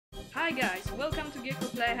Hi guys, welcome to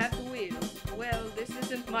Gekko Play Half the Wheel. Well, this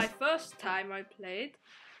isn't my first time I played,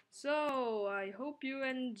 so I hope you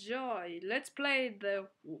enjoy. Let's play the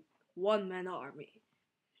One Man Army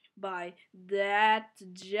by that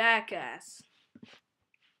jackass.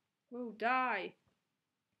 Oh, die.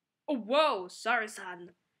 Oh, whoa, sorry son.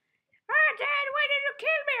 Ah, Dad, why did you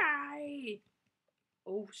kill me?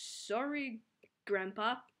 Oh, sorry,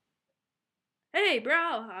 Grandpa. Hey, bro,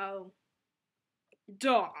 oh.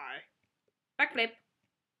 Die. Backflip.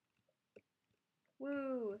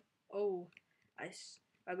 Whoa. Oh. I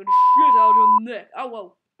got shit out your neck. Oh,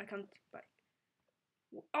 whoa. I can't back.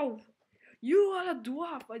 Oh. You are a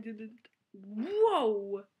dwarf. I didn't.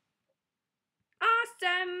 Whoa.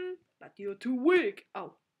 Awesome. But you're too weak.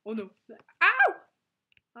 Oh. Oh no. Ow.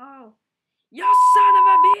 Oh. You son of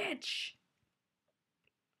a bitch.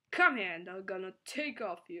 Come here and I'm gonna take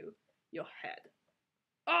off your head.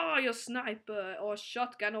 Oh, your sniper or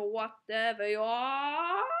shotgun or whatever you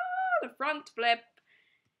are. The front flip.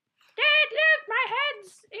 Dad, look, my head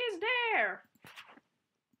is there.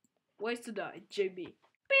 Ways to die, JB.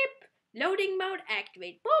 Beep. Loading mode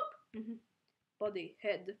activate. Boop. Body,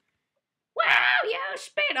 head. Wow, you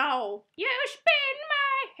spin. Oh, you spin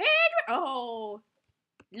my head. Oh.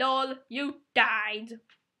 Lol, you died.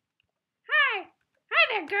 Hi. Hi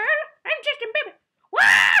there, girl. I'm just a baby.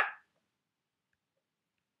 Wow!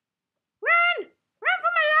 Run! Run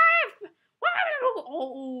for my life!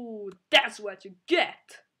 Oh, that's what you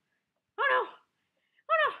get. Oh no!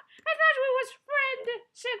 Oh no! I thought we was friend,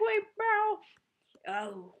 Segway bro.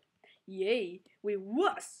 Oh, yay, we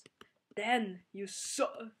was. Then you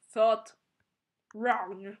thought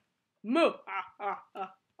wrong. Moo!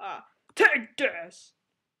 Take this.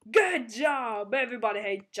 Good job. Everybody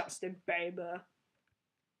hates Justin Bieber.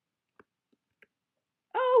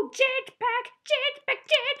 Oh, jetpack, jetpack,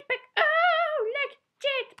 jetpack. Oh, like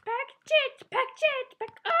jetpack, jetpack,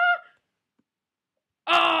 jetpack. Oh.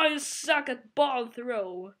 Oh, you suck at ball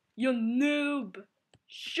throw. You noob.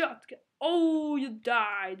 Shotgun. Oh, you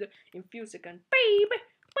died. In few seconds. Beep,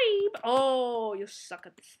 beep. Oh, you suck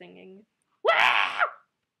at singing. Wow!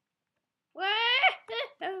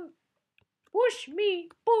 Wow! Push me,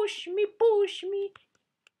 push me, push me.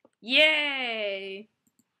 Yay!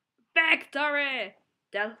 Victory!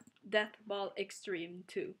 Death Ball Extreme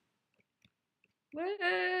 2.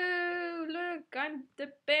 Whoa, look, I'm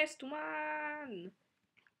the best one.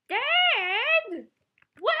 Dad!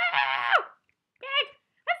 Wow! Dad,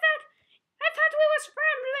 I thought we was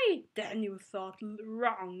friendly. Then you thought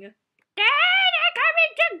wrong. Dad, I'm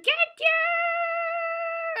coming to get you!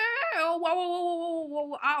 Oh, whoa, whoa, whoa, whoa, whoa,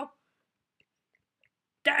 whoa, ow.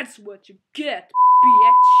 That's what you get,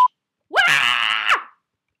 bitch. Wow!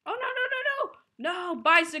 Oh, no, no, no, no. No,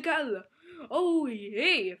 bicycle! Oh,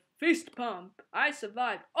 hey, fist pump. I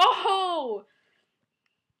survived. Oh!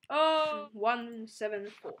 Oh,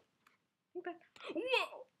 174. Okay.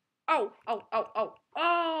 Whoa! Ow, ow, ow, ow.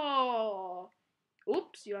 Oh!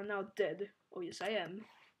 Oops, you are now dead. Oh, yes, I am.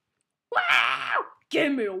 Wow!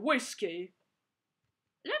 Give me a whiskey.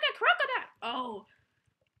 Look at crocodile. Oh.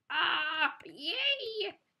 Ah,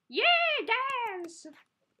 yay! Yeah, dance.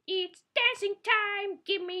 It's dancing time.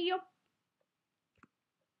 Give me your...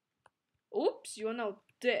 Oops, you are now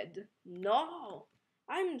dead. No,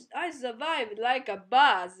 I survived like a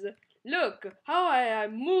buzz. Look how I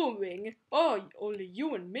am moving. Oh, only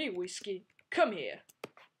you and me, Whiskey. Come here.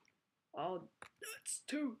 Oh, that's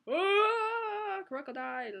too. Ah,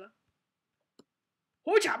 crocodile.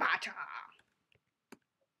 Hoocha bacha.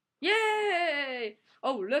 Yay!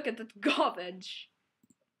 Oh, look at that garbage.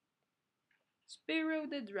 Spyro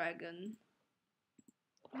the Dragon.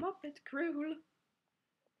 Muppet Cruel.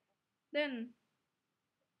 Then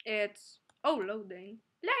it's loading.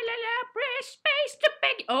 La la la, press space to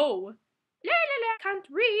beg. Oh, la la la, can't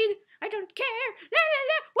read. I don't care. La la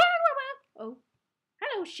la, well. Oh,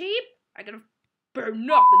 hello sheep. I gotta burn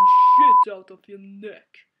up and shit out of your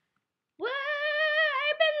neck. Whoa,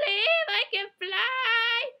 I believe I can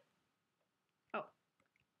fly. Oh,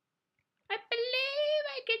 I believe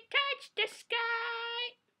I can touch the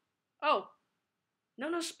sky. Oh,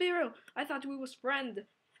 no, Spyro. I thought we was friends.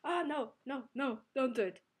 Ah, no, don't do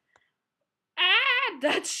it. Ah,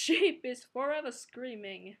 that sheep is forever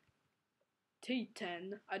screaming.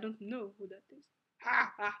 T10, I don't know who that is.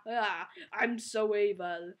 Ha ha ha, I'm so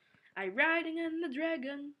evil. I'm riding on the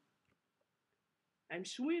dragon. I'm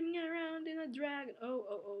swimming around in a dragon.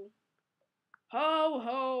 Oh. Ho,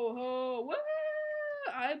 ho, ho.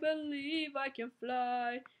 Woo! I believe I can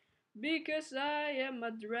fly because I am a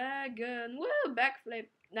dragon. Woo, backflip.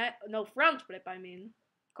 No, front flip, I mean.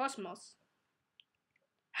 Cosmos.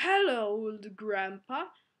 Hello, old grandpa.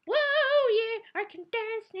 Woo! yeah, I can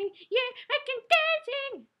dancing. Yeah, I can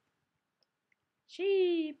dancing.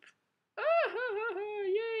 Sheep. Oh,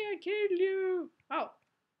 yeah, I killed you. Oh,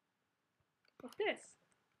 what's this?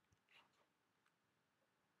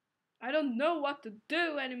 I don't know what to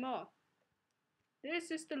do anymore.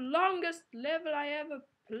 This is the longest level I ever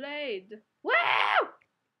played. Wow!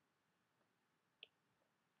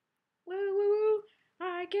 Woo woo woo!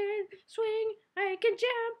 I can swing, I can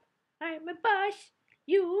jump. I'm a boss.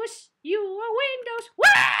 Use your windows.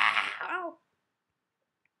 Wow!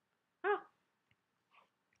 Oh.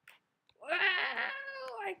 Wow!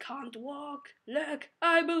 I can't walk. Look,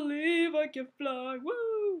 I believe I can fly.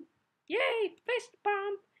 Woo! Yay! Fist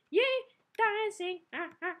bump. Yay! Dancing. I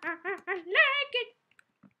like it.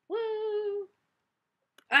 Woo!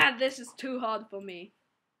 Ah, this is too hard for me.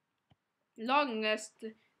 Longest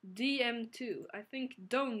DM2. I think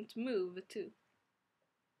don't move too.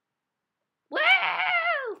 Woo!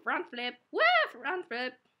 Front flip. Woo! Front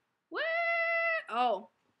flip. Woo! Oh.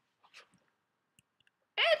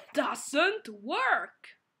 It doesn't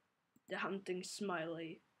work! The hunting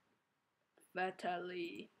smiley.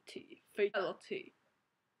 Fatality. Fatality.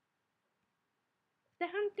 The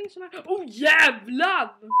hunting smiley. Oh yeah, blood!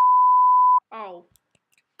 Oh.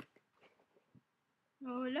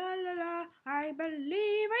 Oh la la la, I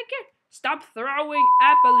believe I can. Stop throwing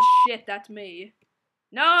apple shit at me.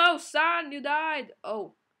 No, son, you died.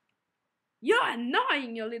 Oh. You're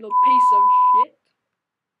annoying, you little piece of shit.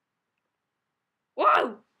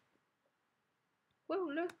 Whoa! Whoa,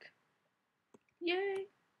 look. Yay.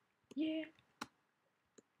 Yeah.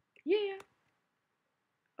 Yeah.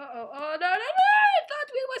 Uh-oh. Oh, no, no, no! I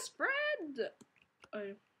thought we was friends!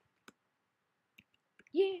 Oh.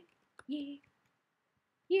 Yeah. Yeah.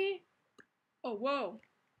 Yeah. Oh, whoa.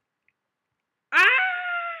 Ah!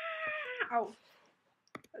 Oh.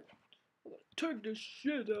 Take the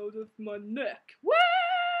shit out of my neck.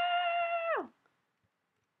 Wow!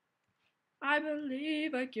 I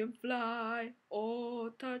believe I can fly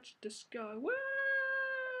or touch the sky. Wow!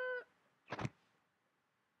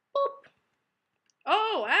 Boop.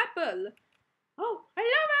 Oh, apple. Oh, I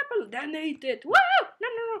love apple. Then eat it. Wow! No,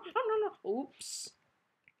 no, no. Oh, no, no. Oops.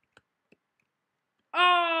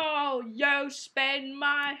 Oh, you spin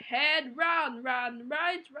my head round, round,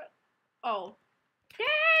 right, right. Oh.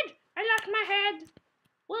 Dad, I lost my head.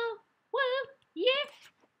 Well, yeah.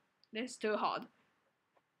 This is too hard.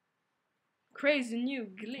 Crazy new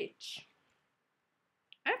glitch.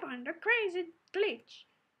 I found a crazy glitch.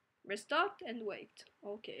 Restart and wait.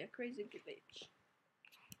 Okay, a crazy glitch.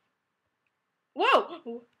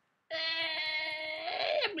 Whoa!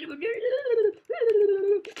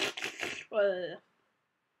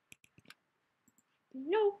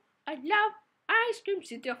 No, I love Ice Cream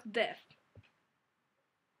City of Death.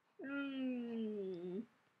 Oh,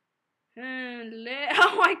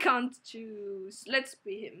 I can't choose. Let's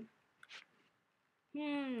be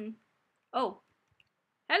him. Oh.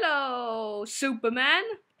 Hello, Superman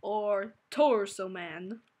or Torso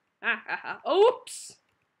Man. Oops.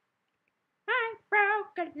 I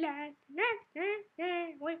broke a leg.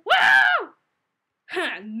 Woo!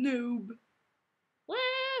 Ha, noob. Woo!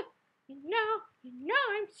 You know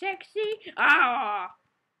I'm sexy. Ah!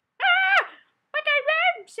 But I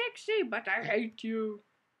am sexy, but I hate you.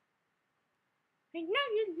 I know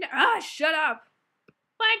you shut up.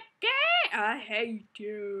 But I hate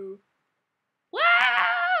you.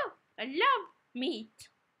 Wow! I love meat.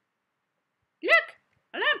 Look!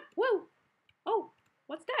 I love. Whoa! Oh,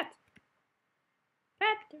 what's that?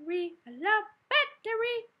 Battery. I love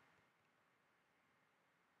battery.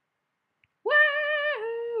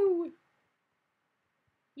 Whoa!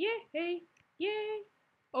 Yay! Yay!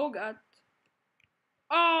 Oh God!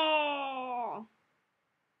 Oh!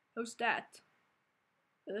 Who's that?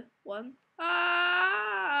 One.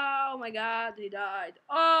 Ah! Oh my God! He died.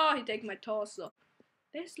 Oh, he take my torso.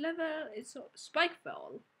 This level is so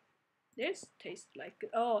Spikefall. This tastes like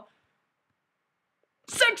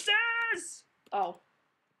success! Oh.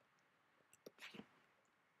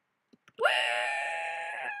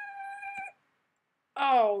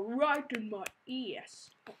 Oh, right in my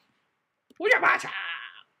ears.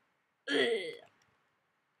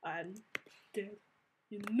 I'm dead.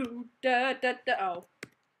 You know that. Oh.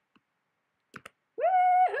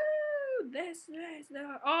 Woohoo! This.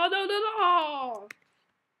 Oh, no.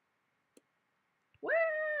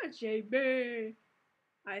 Where, JB?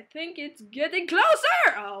 I think it's getting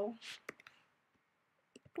closer. Oh.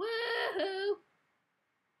 Woohoo!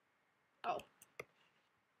 Oh.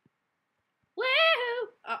 Woohoo!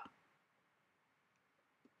 Oh.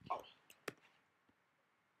 Oh.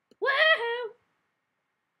 Woohoo!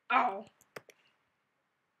 Oh.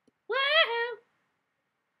 Woohoo!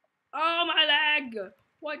 lag.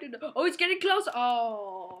 Why did? Oh, it's getting close.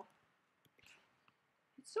 Oh,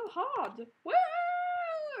 it's so hard. Woo!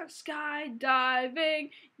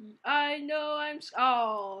 Skydiving. I know I'm.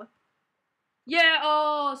 Oh, yeah.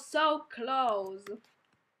 Oh, so close.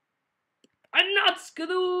 I'm not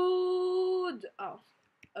screwed. Oh,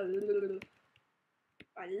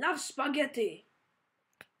 I love spaghetti.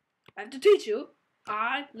 I have to teach you.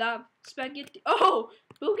 I love spaghetti. Oh,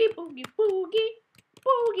 boogie, boogie, boogie,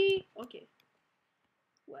 boogie. Okay.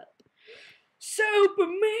 Well,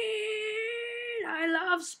 Superman. I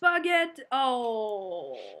love spaghetti.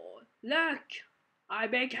 Oh, look. I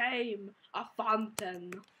became a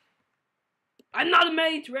fountain. I'm not a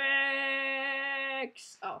Matrix.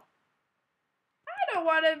 Oh. I don't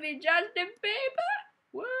want to be Justin Bieber.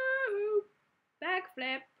 Woo!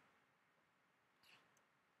 Backflip.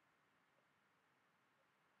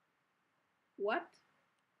 What?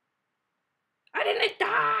 I didn't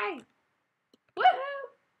die! Woohoo!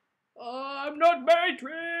 Oh, I'm not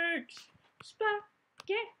Matrix!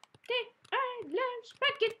 Spaghetti, I love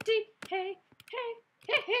spaghetti. Hey, hey,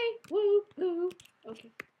 hey, hey, woo, woo.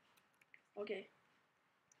 Okay. Okay.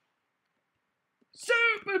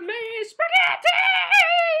 Superman spaghetti!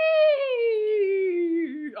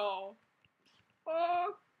 Oh.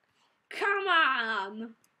 Oh, come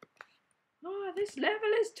on! Oh, this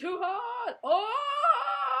level is too hard.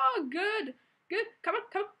 Oh, good. Good. Come on,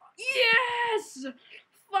 come on. Yes!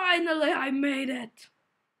 Finally, I made it.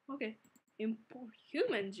 Okay. Import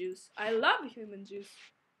human juice. I love human juice.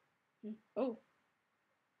 Oh.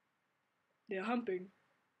 They're humping.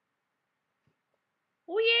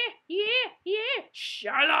 Oh, yeah, yeah, yeah. Shh,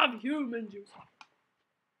 I love human juice.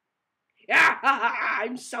 Yeah,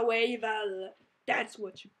 I'm so evil. That's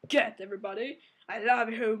what you get, everybody. I love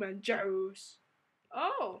human juice.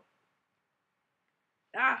 Oh.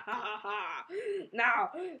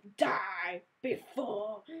 Now die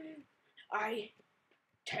before I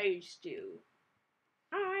taste you.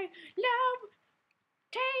 I love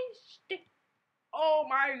tasting. Oh,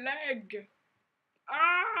 my leg.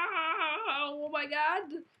 Ah, oh my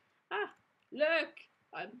God. Ah, look.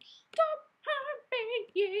 I'm stop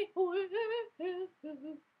humping you.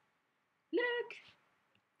 Look.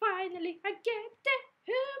 Finally, I get the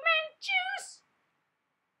human juice.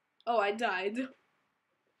 Oh, I died.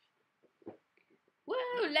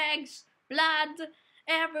 Woo, legs, blood,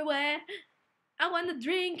 everywhere. I wanna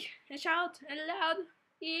drink and shout and loud.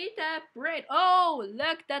 Eat that brain. Oh,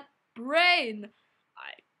 look, that brain.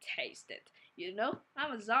 I taste it. You know,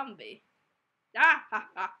 I'm a zombie. Ah, ha,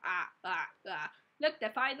 ha, ha, ha, ha. Look, the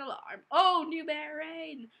final arm. Oh, new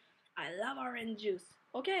brain. I love orange juice.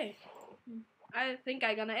 Okay. I think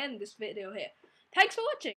I'm gonna end this video here. Thanks for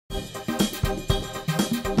watching.